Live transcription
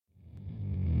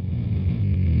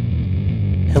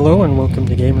Hello and welcome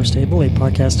to Gamers Table, a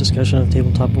podcast discussion of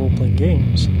tabletop role-playing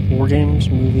games, war games,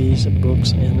 movies,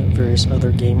 books, and various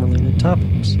other game-related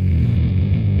topics.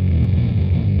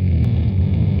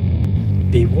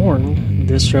 Be warned,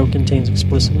 this show contains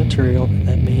explicit material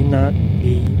that may not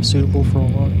be suitable for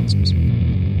all audiences.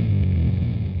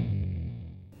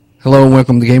 Hello and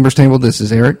welcome to Gamers Table. This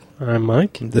is Eric. I'm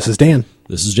Mike. This is Dan.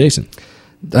 This is Jason.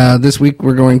 This week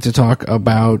we're going to talk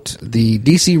about the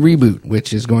DC reboot,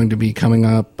 which is going to be coming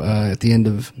up at the end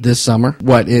of this summer.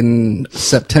 In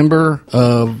September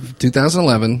of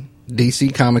 2011,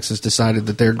 DC Comics has decided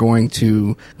that they're going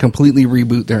to completely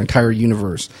reboot their entire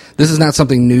universe. This is not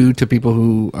something new to people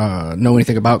who know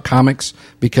anything about comics,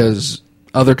 because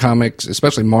other comics,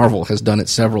 especially Marvel, has done it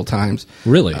several times.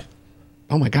 Really?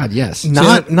 Oh my God! Yes.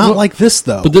 Not like this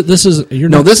though. But this is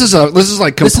this is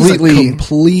like completely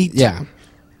complete. Yeah.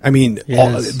 I mean,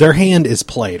 Yes. their hand is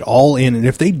played all in, and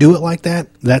if they do it like that,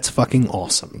 that's fucking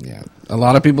awesome. Yeah, a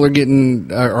lot of people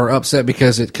are upset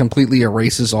because it completely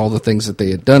erases all the things that they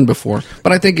had done before.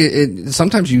 But I think it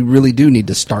sometimes you really do need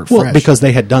to start fresh. Well, because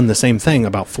they had done the same thing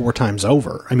about 4 times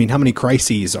over. I mean, how many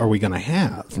crises are we going to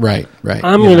have? Right.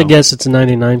 I'm going to guess it's a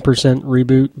 99%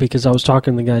 reboot because I was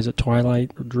talking to the guys at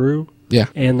Twilight, or Drew. Yeah.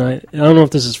 And I don't know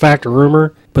if this is fact or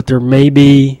rumor, but there may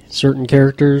be certain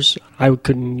characters, I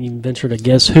couldn't even venture to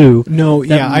guess who,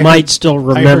 I might still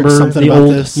remember the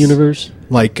old universe.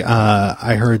 Like,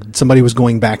 I heard somebody was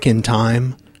going back in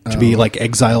time to be, like,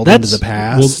 exiled into the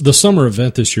past. Well, the summer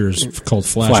event this year is called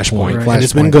Flashpoint. Right. And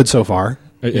it's been good so far.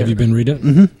 Have you been reading it?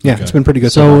 Mm-hmm. Yeah, Okay. it's been pretty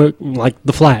good So, like,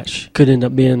 The Flash could end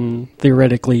up being,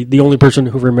 theoretically, the only person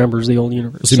who remembers the old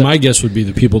universe. See, my guess would be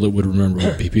the people that would remember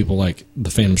would be people like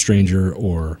the Phantom Stranger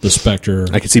or the Spectre.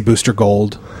 I could see Booster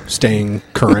Gold staying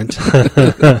current.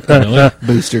 Really?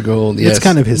 Booster Gold. Yes, It's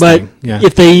kind of his But thing. Yeah.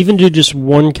 if they even do just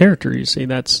one character, you see,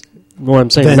 that's what I'm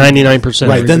saying, 99%.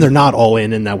 Right, then they're not all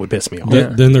in, and that would piss me off.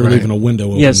 Then they're leaving a window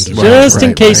open. Yes, to- just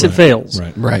in case it fails.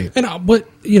 Right. And but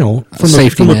from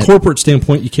Safety a net. corporate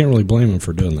standpoint, you can't really blame them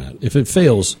for doing that. If it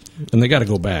fails, and they got to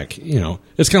go back,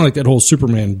 it's kind of like that whole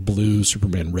Superman blue,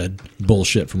 Superman red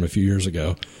bullshit from a few years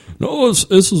ago. No,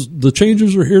 this is the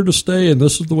changes are here to stay, and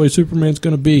this is the way Superman's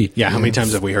going to be. Yeah, how many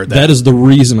times have we heard that? That is the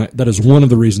reason. That is one of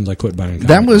the reasons I quit buying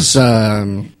comics.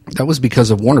 That was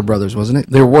because of Warner Brothers, wasn't it?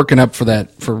 They were working up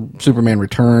for Superman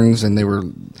Returns, and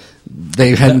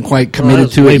they hadn't quite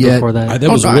committed to way it yet. before that.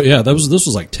 This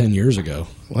was like 10 years ago.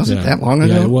 Was it that long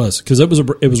ago? Yeah, it was, because it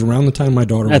was around the time my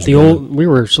daughter was At the born. old, we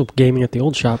were still gaming at the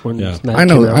old shop when that I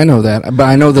know came out. that, but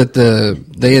I know that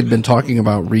they had been talking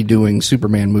about redoing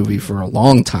Superman movie for a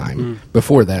long time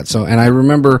before that. So, and I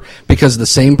remember because the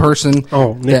same person.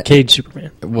 Oh, Nick Cage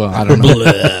Superman. Well, I don't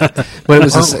know, but it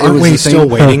was. Aren't we still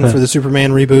waiting for the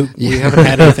Superman reboot? We haven't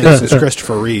had anything since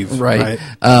Christopher Reeve, right?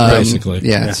 Basically,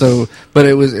 yeah. So, but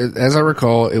it was, as I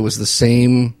recall, it was the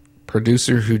same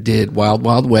producer who did Wild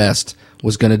Wild West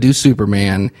was going to do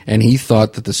Superman, and he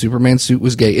thought that the Superman suit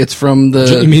was gay. It's from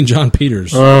the... You mean John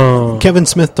Peters? Oh. Kevin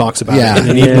Smith talks about Yeah. it.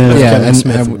 And even Kevin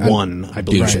Smith and won, I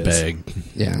believe. Douchebag.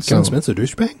 Yeah, Kevin Smith's a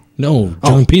douchebag? No,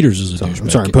 John Peters is a douchebag. I'm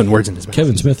sorry, I'm putting words in his mouth.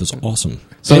 Kevin Smith is awesome.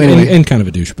 So and, anyway- and kind of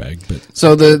a douchebag. But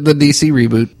So the DC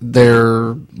reboot,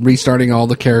 they're restarting all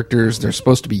the characters. They're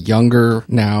supposed to be younger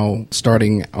now,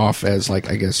 starting off as, like,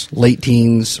 I guess, late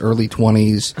teens, early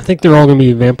 20s. I think they're all going to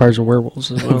be vampires or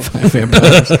werewolves as well.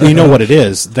 Vampires. You know what it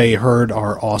is? They heard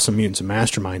our Awesome Mutants and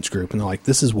Masterminds group, and they're like,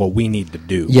 this is what we need to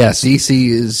do. Yes, DC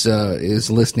is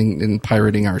listening and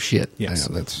pirating our shit. Yes.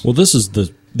 Yeah, that's. well, this is the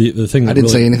thing. That I didn't really,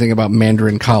 say anything about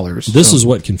Mandarin collars. This so- is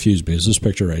what confused me. Is this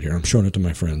picture right here? I'm showing it to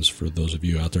my friends for those of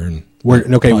you out there. Where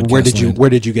podcast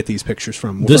land. did you get these pictures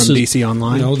from? This from is, DC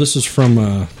Online? No, this is from.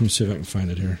 Let me see if I can find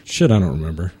it here. Shit, I don't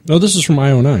remember. No, this is from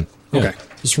IO9. Yeah, Okay.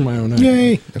 this is from IO9.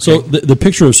 Yay. So the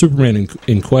picture of Superman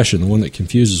in question, the one that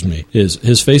confuses me, is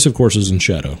his face, of course, is in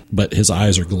shadow, but his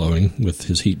eyes are glowing with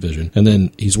his heat vision. And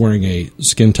then he's wearing a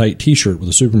skin-tight T-shirt with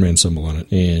a Superman symbol on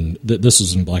it. And this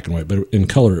is in black and white, but in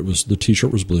color, the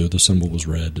T-shirt was blue, the symbol was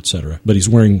red, etc. But he's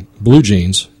wearing blue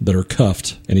jeans that are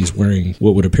cuffed, and he's wearing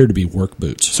what would appear to be work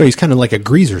boots. So he's kind of like a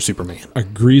greaser Superman. A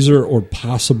greaser or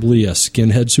possibly a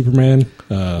skinhead Superman.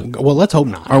 Well, let's hope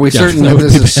not. Are we certain that that would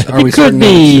this be is? bad. Are we It certain could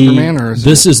that it's be- Superman or is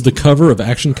This is the cover of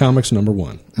Action Comics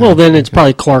 #1. Well, then it's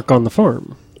probably Clark on the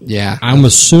farm. Yeah, I'm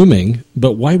assuming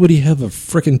But why would he have a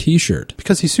frickin' T-shirt?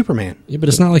 Because he's Superman. Yeah, but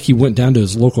it's not like he went down to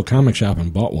his local comic shop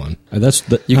and bought one.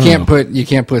 You can't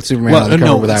put Superman on the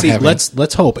cover without having.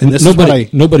 Let's hope. And this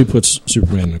nobody puts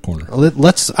Superman in the corner.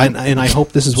 And I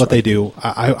hope this is what they do.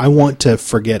 I want to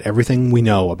forget everything we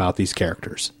know about these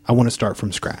characters. I want to start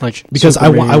from scratch because I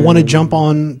want to jump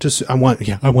on to I want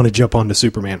to jump onto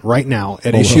Superman right now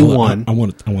at issue 1. I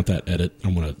want that edit. I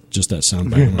want just that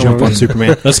sound bite. Jump on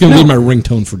Superman. That's going to be my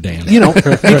ringtone for Dan.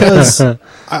 Because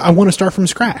I want to start from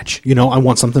scratch. I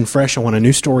want something fresh. I want a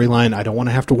new storyline. I don't want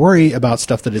to have to worry about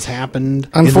stuff that has happened.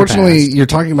 Unfortunately, you're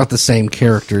talking about the same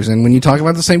characters, and when you talk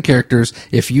about the same characters,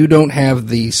 if you don't have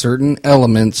the certain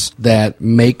elements that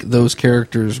make those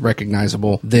characters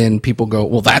recognizable, then people go,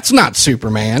 "Well, that's not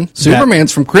Superman.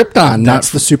 Superman's from Krypton."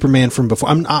 That's the Superman from before.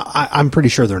 I'm pretty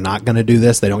sure they're not going to do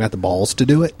this. They don't got the balls to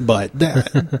do it, but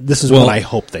this is what I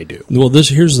hope they do. Well,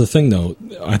 here's the thing, though.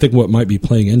 I think what might be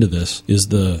playing into this is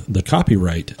the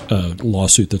copyright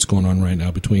lawsuit that's going on right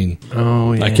now between.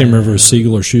 Oh, yeah. I can't remember if it was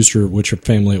Siegel or Schuster, which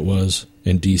family it was.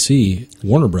 And DC,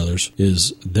 Warner Brothers,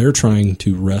 they're trying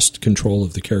to wrest control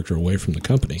of the character away from the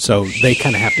company. So they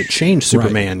kind of have to change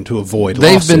Superman to avoid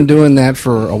They've lawsuit. been doing that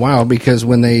for a while because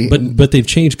when they... But they've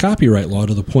changed copyright law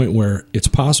to the point where it's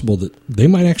possible that they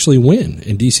might actually win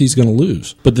and DC's going to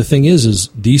lose. But the thing is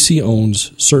DC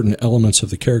owns certain elements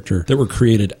of the character that were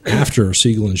created after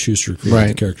Siegel and Schuster created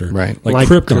the character. Right. Like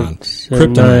Krypton.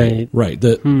 Krypton. Right.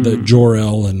 The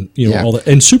Jor-El and all that.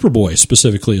 And Superboy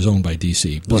specifically is owned by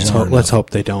DC. Let's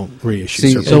hope they don't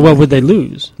reissue. So what would they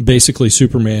lose? Basically,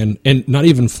 Superman, and not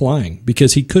even flying,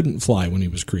 because he couldn't fly when he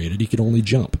was created. He could only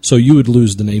jump. So you would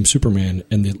lose the name Superman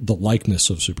and the likeness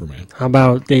of Superman. How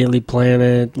about Daily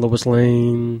Planet, Lois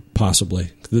Lane?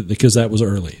 Possibly, because that was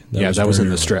early. That was in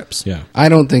the early. strips. Yeah. I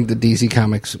don't think the DC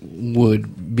Comics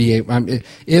would be able...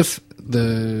 if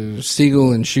the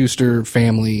Siegel and Schuster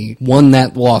family won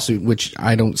that lawsuit, which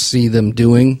I don't see them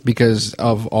doing because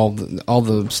of all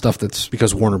the stuff that's...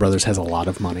 Because Warner Brothers has a lot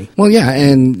of money. Well, yeah,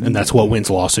 and that's what wins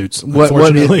lawsuits,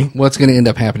 unfortunately. What's going to end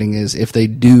up happening is if they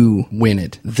do win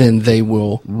it, then they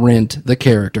will rent the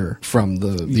character from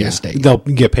the estate. They'll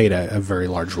get paid a very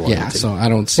large royalty. Yeah, so I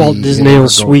don't see... Walt Disney will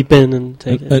sweep in and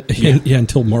take it.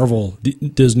 Until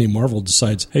Disney Marvel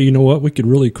decides, hey, you know what? We could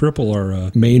really cripple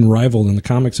our main rival in the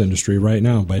comics industry right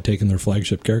now by taking their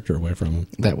flagship character away from them.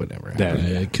 That would never happen.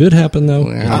 It could happen,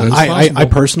 though. I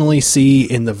personally see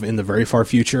in the very far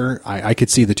future, I could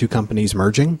see the two companies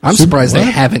merging. I'm surprised they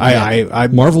haven't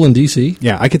yet. Marvel and DC?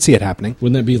 Yeah, I could see it happening.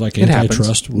 Wouldn't that be like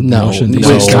antitrust? No.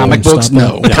 Comic books,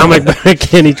 no. Comic book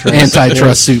antitrust.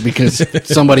 Antitrust suit because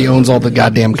somebody owns all the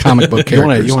goddamn comic book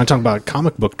characters. You want to talk about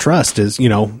comic book trust is,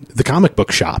 the comic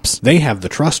book shops. They have the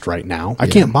trust right now. I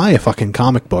can't buy a fucking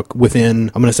comic book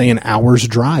within, I'm going to say, an hour's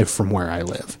drive from where I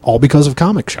live. All because of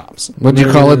comic shops. What do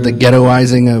you call it? The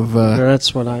ghettoizing of...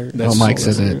 that's what I... Mike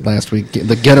said it last week.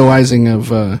 The ghettoizing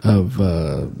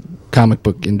of comic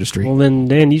book industry. Well, then,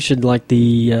 Dan, you should like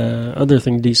the other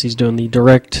thing DC's doing, the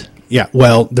direct... Yeah,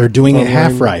 well, they're doing it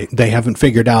half right. They haven't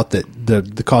figured out that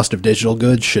the cost of digital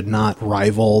goods should not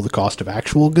rival the cost of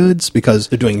actual goods because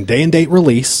they're doing day-and-date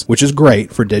release, which is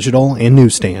great for digital and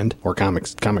newsstand or comic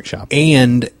shop,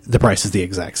 and the price is the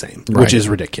exact same, which is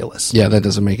ridiculous. Yeah, that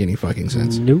doesn't make any fucking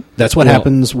sense. Nope. That's what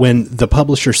happens when the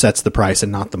publisher sets the price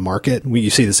and not the market. You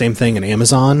see the same thing in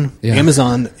Amazon. Yeah.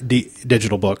 Amazon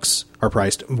digital books are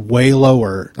priced way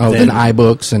lower than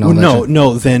iBooks and all that.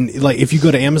 No. Then, like, if you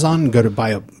go to Amazon and go to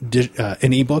buy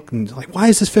an ebook, and like, why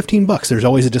is this $15? There's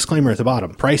always a disclaimer at the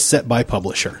bottom: price set by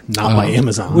publisher, not by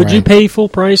Amazon. Would you pay full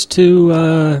price to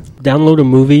download a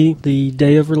movie the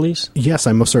day of release? Yes,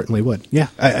 I most certainly would. Yeah,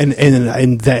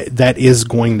 and that is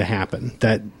going to happen.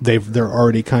 That they're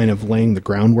already kind of laying the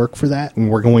groundwork for that, and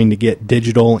we're going to get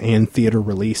digital and theater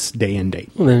release day and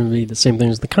date. Well, then it'd be the same thing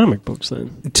as the comic books.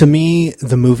 Then, to me,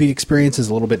 the movie experience is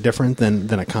a little bit different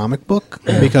than a comic book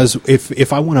because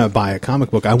if I want to buy a comic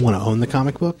book, I want to own the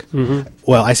comic book. Mm-hmm.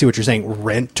 Well, I see what you're saying.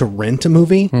 Rent a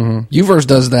movie. Mm-hmm. Uverse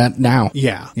does that now.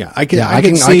 Yeah. I can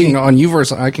on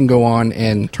Uverse. I can go on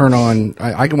and turn on.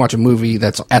 I can watch a movie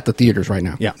that's at the theaters right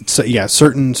now. Yeah. So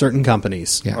certain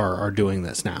companies are doing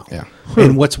this now. Yeah.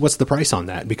 And what's the price on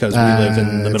that? Because we live in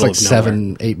the middle of nowhere.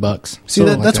 $7-8. See,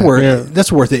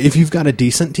 that's worth it. If you've got a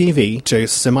decent TV to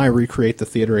semi recreate the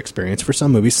theater experience for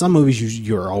some movies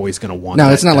you're always going to want. No,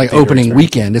 it's not like opening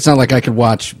weekend. It's not like I could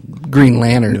watch Green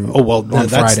Lantern. Oh well, on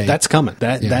that's Friday. that's coming.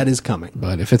 That is coming.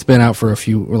 But if it's been out for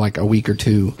a week or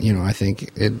two, I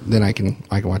think then I can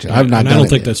watch it. I've not. And done I don't it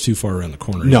think yet. that's too far around the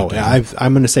corner. No, either.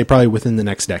 I'm going to say probably within the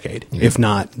next decade, if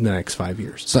not the next 5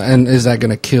 years. So, and is that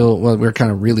going to kill? Well, we're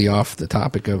kind of really off the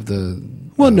topic of the.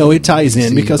 Well, no, it ties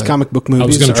in DC, because but- comic book I was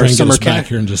movies going to try are and get summer us back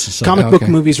here in just a second. comic book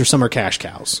Okay. movies are summer cash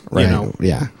cows. Right. You know?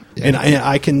 Yeah. And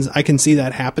I can see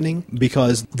that happening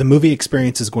because the movie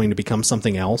experience is going to become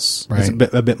something else. Right.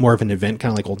 It's a bit more of an event,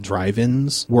 kind of like old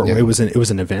drive-ins, where Yeah. it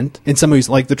was an event. In some movies,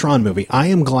 like the Tron movie, I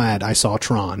am glad I saw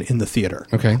Tron in the theater.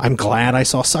 Okay. I'm glad I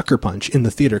saw Sucker Punch in the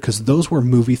theater because those were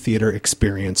movie theater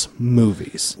experience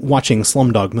movies. Watching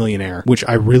Slumdog Millionaire, which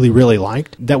I really, really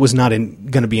liked, that was not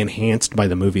going to be enhanced by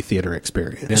the movie theater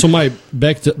experience. So my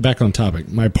back on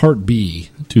topic. My part B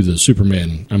to the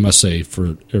Superman. I must say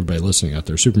for everybody listening out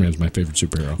there, Superman's my favorite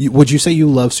superhero. Would you say you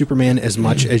love Superman as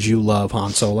much as you love Han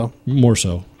Solo? More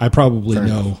so, I probably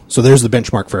know. So there's the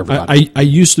benchmark for everybody. I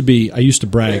used to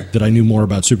brag that I knew more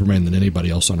about Superman than anybody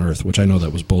else on Earth, which I know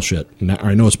that was bullshit. Now,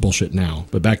 I know it's bullshit now,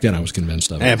 but back then I was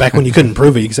convinced of it. Yeah, back when you couldn't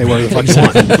prove it, you could say whatever the fuck you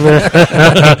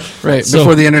want. Right. So-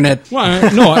 Before the internet.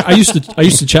 Well, I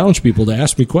used to challenge people to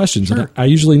ask me questions, and I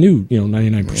usually knew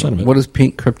 99% of it. What does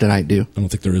pink kryptonite do? I don't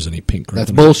think there is any pink.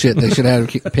 That's kryptonite. bullshit. They should have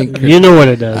pink kryptonite. You know what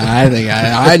it does. I think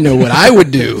I know what I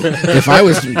would do if I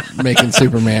was making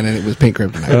Superman and it was pink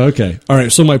kryptonite. Okay. All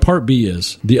right. So my part B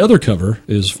is the other cover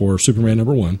is for Superman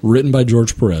 #1, written by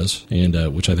George Perez, and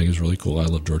which I think is really cool. I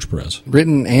love George Perez.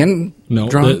 Written and No,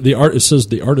 drawn? the art. It says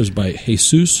the art is by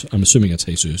Jesus. I'm assuming it's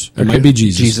Jesus. It might be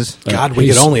Jesus. Jesus. God, we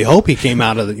could only hope he came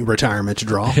out of the retirement to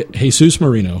draw. Jesus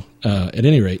Marino. At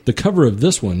any rate, the cover of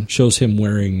this one shows him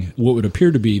wearing what would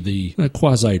appear to be the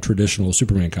quasi-traditional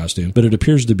Superman costume, but it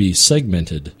appears to be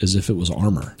segmented as if it was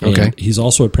armor. Okay. And he's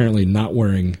also apparently not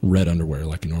wearing red underwear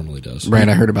like he normally does. Right,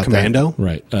 I heard about Commando?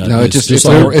 Right. that. No, it's just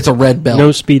like- it's a red belt. No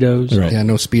Speedos. Right. Yeah,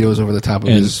 no Speedos over the top of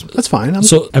And- his. That's fine.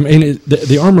 So I mean,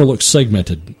 the armor looks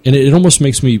segmented, and it almost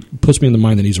puts me in the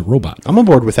mind that he's a robot. I'm on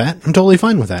board with that. I'm totally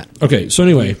fine with that. Okay, so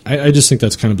anyway, I just think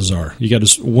that's kind of bizarre. You got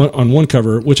on one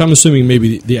cover, which I'm assuming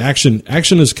maybe the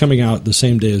action is coming out the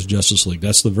same day as Justice League.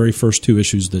 That's the very first two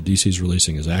issues that DC's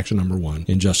releasing is Action #1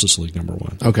 and Justice League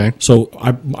 #1. Okay. So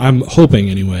I'm hoping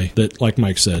anyway that, like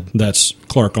Mike said, that's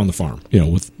Clark on the farm,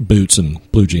 with boots and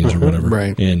blue jeans or whatever.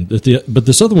 Right. And but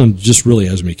this other one just really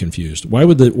has me confused. Why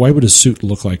would his suit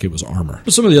look like it was armor?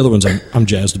 But some of the other ones I'm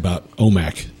jazzed about.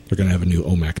 OMAC. They're going to have a new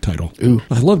OMAC title. Ooh.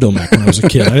 I loved OMAC when I was a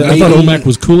kid. I thought OMAC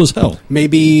was cool as hell.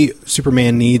 Maybe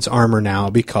Superman needs armor now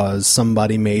because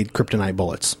somebody made kryptonite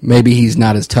bullets. Maybe he's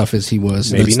not as tough as he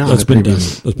was. Maybe not. That's been done.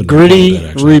 previous. That's been Gritty done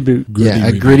actually. reboot. Yeah,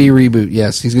 a gritty reboot.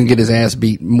 Yes, he's going to get his ass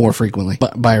beat more frequently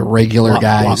by regular A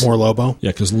guys. lot more Lobo.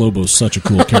 Yeah, because Lobo's such a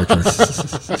cool character.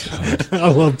 I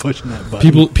love pushing that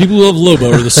button. People who love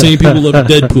Lobo are the same people who love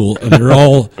Deadpool, and they're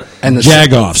all And the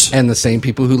jagoffs. And the same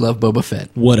people who love Boba Fett.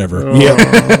 Whatever.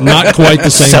 Yeah. Not quite the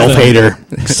same thing.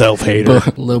 Self-hater. Self-hater.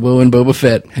 Lobo and Boba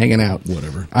Fett hanging out.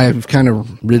 Whatever. I've kind of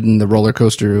ridden the roller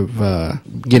coaster of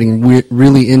getting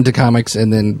really into comics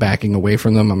and then backing away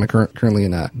from them. I'm currently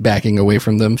in a backing away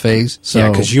from them phase. So Yeah,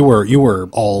 because you were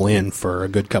all in for a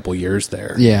good couple years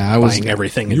there. Yeah, I was- buying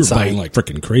everything You in were sight. buying like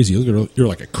freaking crazy. You're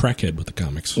like a crackhead with the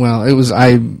comics. well, it was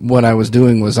what I was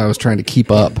doing was I was trying to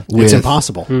keep up with It's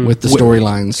impossible with the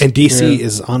storylines. And DC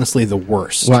is honestly the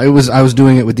worst. Well, I was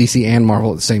doing it with DC and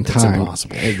Marvel at the same time.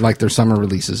 impossible. Like their summer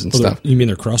releases and stuff. You mean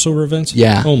their crossover events?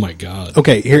 Yeah. Oh my god.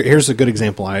 Okay, here's a good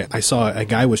example. I saw a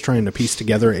guy was trying to piece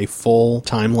together a full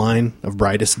timeline of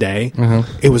Brightest Day.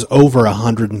 It was over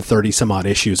 130 some odd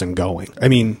issues and going. I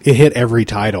mean, it hit every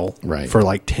title Right. for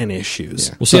like 10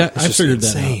 issues. Well, see, It's I just figured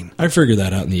insane. that out. I figured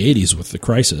that out in the 80s with the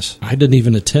Crisis. I didn't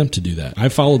even attempt to do that. I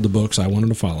followed the books I wanted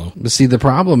to follow. But see, the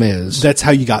problem is That's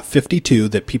how you got 52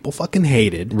 that people fucking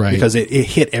hated. Right. Because it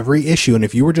hit every issue. And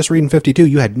if you were just reading 52,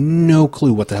 you had no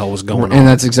clue what the hell was going on. and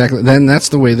that's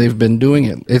the way they've been doing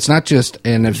it. It's not just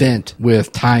an event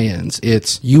with tie-ins.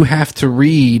 It's you have to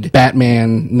read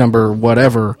Batman number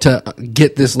whatever to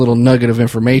get this little nugget of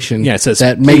information. Yeah, it says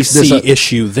that makes this PC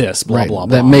issue this, blah, right, blah,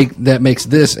 blah. that makes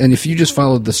this. And if you just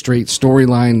followed the straight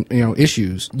storyline,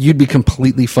 issues, you'd be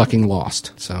completely fucking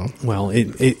lost. So Well,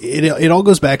 it all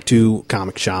goes back to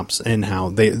comic shops and how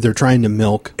they're trying to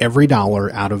milk every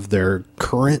dollar out of their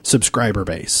current subscriber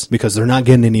base because they're not not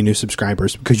getting any new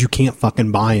subscribers because you can't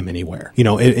fucking buy them anywhere. You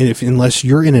know, unless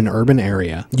you're in an urban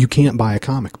area, you can't buy a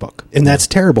comic book. And that's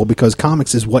terrible because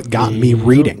comics is what got me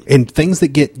reading. And things that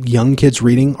get young kids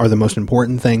reading are the most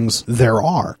important things there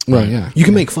are. Right, yeah. You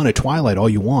can make fun of Twilight all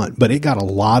you want, but it got a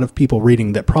lot of people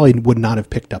reading that probably would not have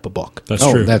picked up a book. That's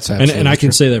true. That's absolutely and I can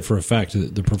true. say that for a fact.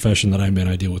 The profession that I'm in,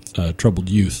 I deal with troubled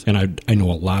youth, and I know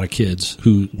a lot of kids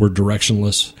who were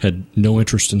directionless, had no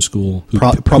interest in school, who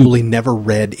Probably never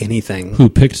read anything. who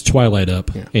picked Twilight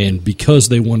up, and because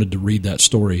they wanted to read that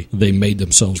story, they made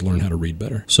themselves learn how to read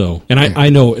better. So, and I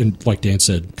know, and like Dan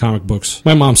said, comic books.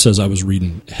 My mom says I was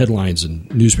reading headlines and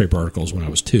newspaper articles when I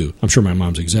was 2. I'm sure my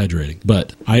mom's exaggerating,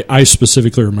 but I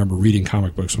specifically remember reading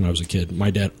comic books when I was a kid.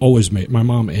 My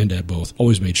mom and dad both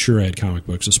always made sure I had comic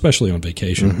books, especially on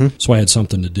vacation, so I had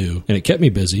something to do, and it kept me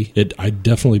busy. I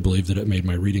definitely believe that it made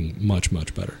my reading much,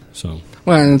 much better. So,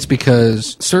 Well, and it's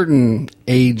because certain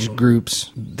age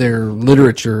groups, their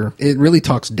literature, it really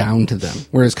talks down to them.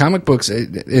 Whereas comic books,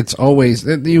 it's always,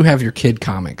 you have your kid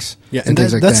comics. Yeah, and and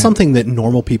things like that's that. something that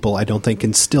normal people, I don't think,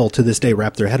 can still to this day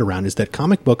wrap their head around, is that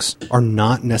comic books are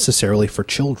not necessarily for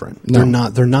children. No.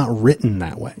 They're not written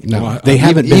that way. No, They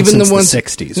haven't been even since the ones, the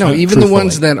 60s. No, even the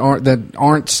ones truthfully. that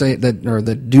aren't say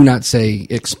that do not say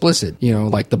explicit. You know,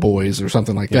 like The Boys or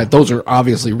something like that. Those are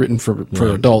obviously written for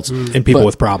adults and people But-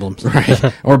 with problems.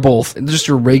 right, or both. Just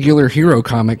your regular hero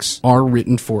comics are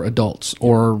written for adults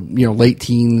or late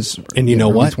teens. And you know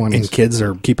early what? 20s. And kids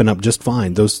are keeping up just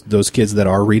fine. Those kids that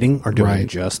are reading are doing Right.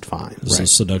 just fine. this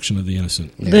is seduction of the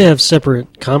innocent. They have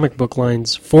separate comic book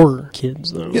lines for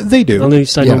kids, though. Yeah, they do. At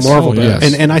least I know Yes. Marvel Oh, does.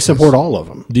 yes. And I support all of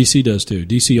them. DC does too.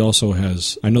 DC also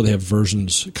has. I know they have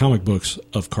versions, comic books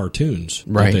of cartoons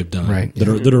Right, that they've done right.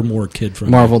 that are more kid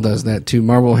friendly. Marvel does that too.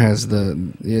 Marvel has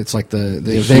it's like the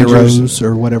Avengers Heroes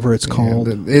or whatever it's called.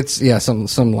 It's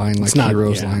some line like It's not-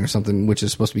 Heroes yeah. line or something, which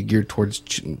is supposed to be geared towards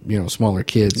smaller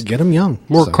kids. Get them young.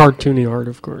 More So- cartoony art,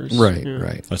 of course. Right, Yeah.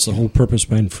 right. That's the whole purpose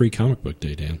behind Free Comic Book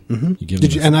Day, Dan. Mm-hmm. You give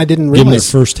Did them you, and I didn't give them their realize.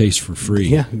 first taste for free.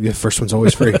 Yeah, the first one's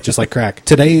always free, just like crack.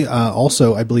 Today,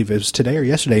 also, I believe it was today or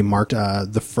yesterday, marked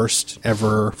the first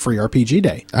ever free RPG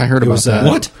day. I heard It about was, that.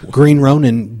 What? Green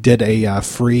Ronin did a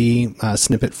free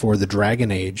snippet for the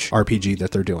Dragon Age RPG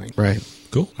that they're doing. Right.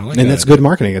 Cool. I like And that. that's good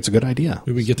marketing. It's a good idea.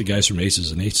 Maybe we get the guys from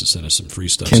Aces and Eights to send us some free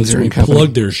stuff. Kinzer Since we and Company.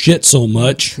 plug their shit so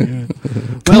much.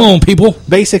 Come on, people.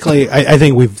 Basically, I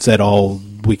think we've said all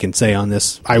we can say on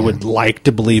this. I would like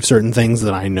to believe certain things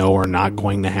that I know are not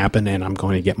going to happen, and I'm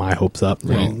going to get my hopes up.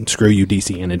 And screw you,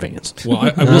 DC, in advance.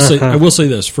 Well, I will say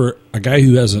this for a guy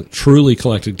who hasn't truly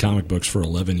collected comic books for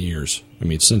 11 years. I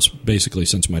mean, since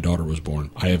my daughter was born,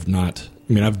 I have not.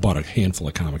 I mean, I've bought a handful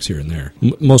of comics here and there,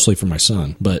 mostly for my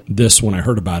son. But this, when I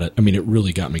heard about it, I mean, it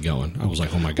really got me going. I was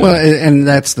like, oh my God. Well, and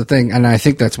that's the thing, and I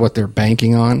think that's what they're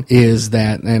banking on is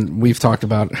that, and we've talked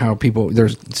about how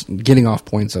there's getting off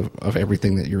points of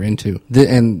everything that you're into,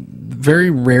 and very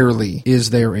rarely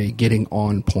is there a getting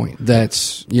on point.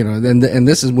 That's and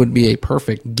this would be a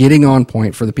perfect getting on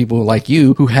point for the people like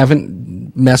you who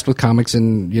haven't messed with comics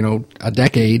in a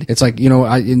decade. It's like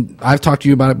I've talked to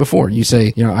you about it before. You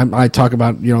say I talk about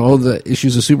the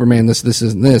issues of Superman, this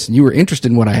and this, and you were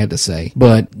interested in what I had to say,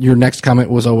 but your next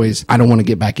comment was always, I don't want to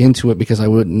get back into it because I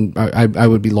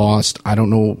would be lost. I don't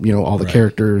know all the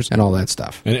characters and all that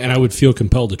stuff. And I would feel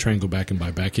compelled to try and go back and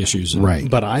buy back issues. And Right.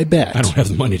 But I bet I don't have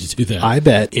the money to do that. I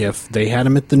bet if they had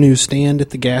them at the newsstand at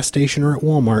the gas station or at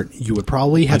Walmart, you would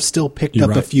probably have still picked you're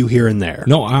up a right. few here and there.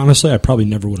 No, honestly, I probably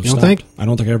never would have You don't stopped. think? I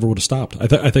don't think I ever would have stopped.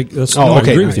 I think that's. Oh, no,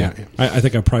 okay. I agree with Yeah, you. yeah. I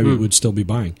think I probably would still be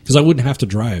buying because I wouldn't have to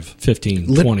drive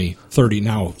 15, 20, 30,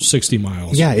 now 60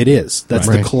 miles. Yeah, it is. That's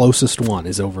Right. the closest one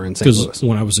is over in St. Because Louis.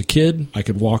 when I was a kid, I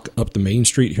could walk up the main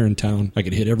street here in town. I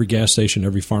could hit every gas station,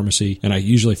 every pharmacy, and I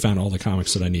usually found all the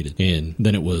comics that I needed. And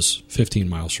then it was 15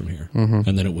 miles from here, and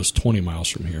then it was 20 miles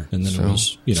from here, and then it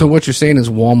was. So what you're saying is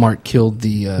Walmart killed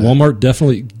the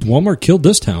Walmart killed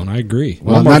this town. I agree.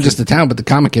 well, Walmart, not just the town, but the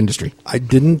comic industry.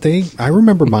 I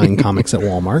remember buying comics at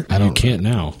Walmart. you can't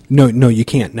now. No, you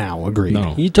can't now. Agreed.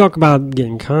 No. You talk about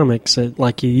getting comics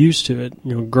like you used to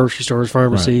at grocery stores,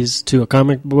 pharmacies, to a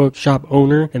comic book shop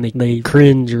owner, and they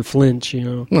cringe or flinch.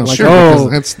 Well, like, sure, oh,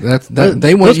 because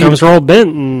they want those you. comics are all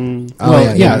bent and They're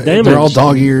all damaged.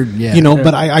 dog-eared. Yeah,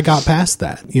 But I got past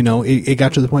that. It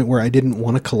got to the point where I didn't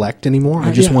want to collect anymore.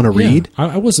 I just Yeah, want to yeah. read.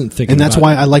 I wasn't thinking, And that's about-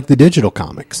 why I like the digital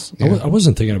comics. I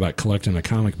wasn't thinking about collecting a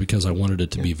comic because I wanted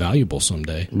it to be valuable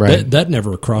someday. Right. That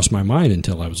never crossed my mind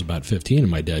until I was about 15, and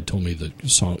my dad told me the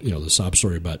sob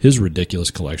story about his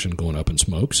ridiculous collection going up in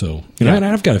smoke. So, and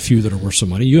I've got a few that are worth some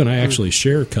money. You and I actually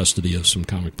share custody of some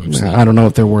comic books. I don't know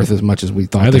if they're worth as much as we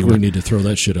thought. I think they we were. need to throw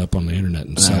that shit up on the internet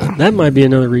and sell it. That might be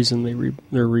another reason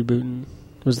they're rebooting.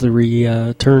 Was the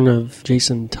return of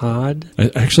Jason Todd?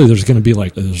 Actually, there's going to be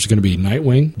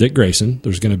Nightwing, Dick Grayson.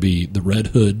 There's going to be the Red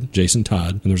Hood, Jason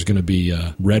Todd, and there's going to be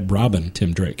Red Robin,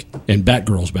 Tim Drake, and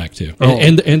Batgirl's back too. Oh.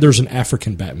 And there's an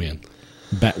African Batman,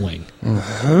 Batwing.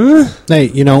 Hey,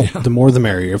 the more the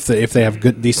merrier. If they have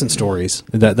good, decent stories,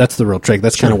 that's the real trick.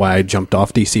 That's kind of why I jumped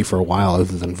off DC for a while,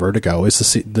 other than Vertigo. Is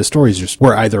the stories just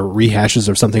were either rehashes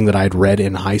of something that I'd read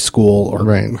in high school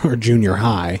or junior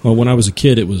high. Well, when I was a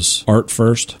kid, it was art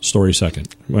first, story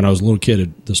second. When I was a little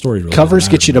kid, the story really Covers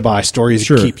didn't get you to buy, stories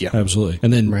Sure, keep you. absolutely.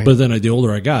 And then, Right. but then the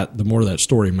older I got, the more that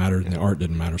story mattered, and the art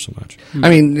didn't matter so much. I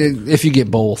mean, if you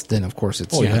get both, then of course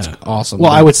it's yeah. it's awesome.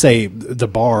 Well, But- I would say the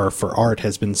bar for art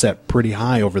has been set pretty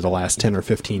high over the last 10 or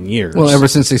 15 years. Well, ever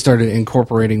since they started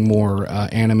incorporating more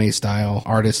anime style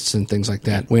artists and things like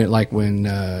that, when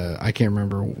I can't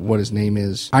remember what his name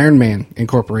is, Iron Man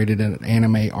incorporated an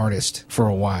anime artist for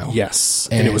a while. Yes,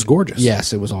 and it was gorgeous.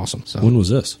 Yes, it was awesome. So When was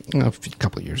this? a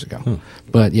couple of years ago.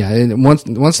 But yeah, and once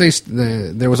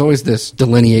there was always this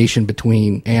delineation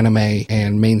between anime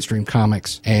and mainstream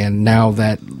comics, and now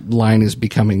that line is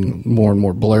becoming more and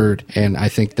more blurred. And I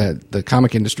think that the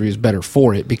comic industry is better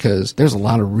for it because there's a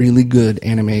lot of really good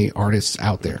anime artists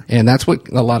out there, and that's what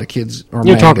a lot of kids are.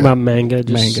 You're talking about manga,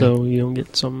 just Manga. so you don't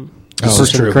get some. This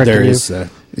is true. correcting There you. is.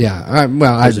 Yeah,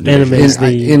 Anime is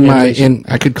the animation.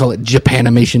 I could call it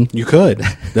Japanimation. You could.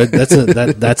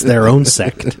 That's their own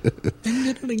sect.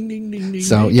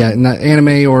 So yeah, not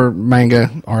anime or manga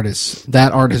artists.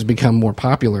 That art has become more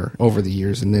popular over the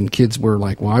years, and then kids were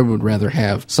like, "Well, I would rather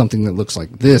have something that looks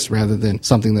like this rather than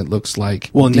something that looks like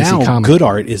Well, DC now Comics." good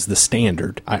art is the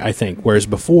standard, I think. Whereas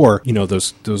before,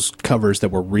 those covers that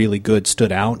were really good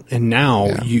stood out, and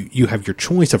now you have your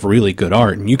choice of really good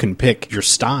art, and you can pick your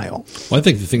style. Well, I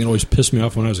think the thing that always pissed me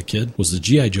off when I was a kid was the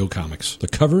G.I. Joe comics. The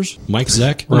covers, Mike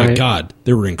Zeck, oh my Right. God,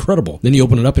 they were incredible. Then you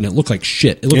open it up and it looked like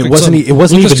shit. It wasn't even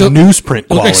newsprint It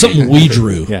looked like quality. something we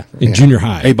drew in junior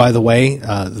high. Hey, by the way,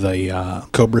 the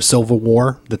Cobra Silva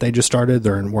War that they just started,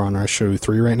 we're on our issue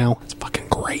 3 right now. It's fucking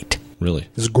great. Really?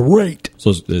 It's great.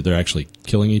 So they're actually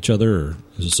killing each other, or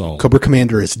is this all? Cobra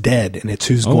Commander is dead, and it's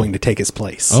who's going to take his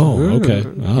place. Oh, okay.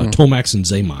 Tomax and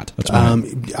Zaymot. That's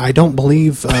right. I don't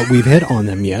believe we've hit on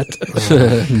them yet.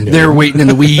 They're waiting in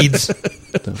the weeds.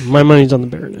 My money's on the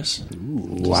Baroness.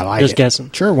 Ooh, I like Just it. guessing.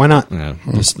 Sure, why not?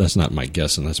 That's not Mike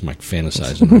guessing. That's Mike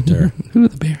fantasizing right there. Who are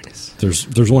the Baroness?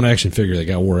 There's one action figure that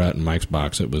got wore out in Mike's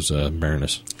box. It was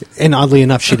Baroness. And oddly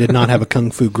enough, she did not have a kung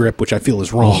fu grip, which I feel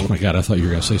is wrong. Oh my God! I thought you were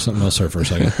going to say something else there for a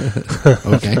second.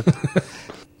 Okay.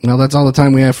 Well, that's all the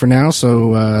time we have for now.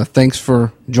 So thanks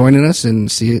for joining us,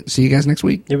 and see you guys next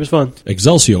week. It was fun.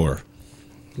 Excelsior.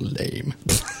 Lame.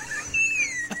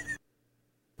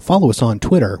 Follow us on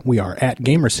Twitter. We are at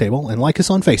GamersTable, and like us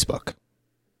on Facebook.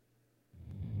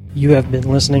 You have been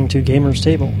listening to Gamers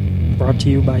Table, brought to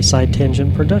you by Side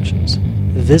Tangent Productions.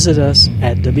 Visit us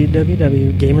at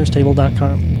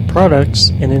www.gamerstable.com. Products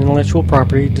and intellectual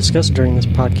property discussed during this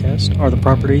podcast are the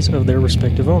properties of their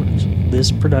respective owners.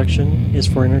 This production is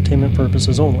for entertainment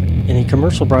purposes only. Any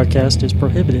commercial broadcast is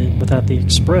prohibited without the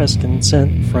express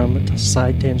consent from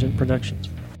Side Tangent Productions.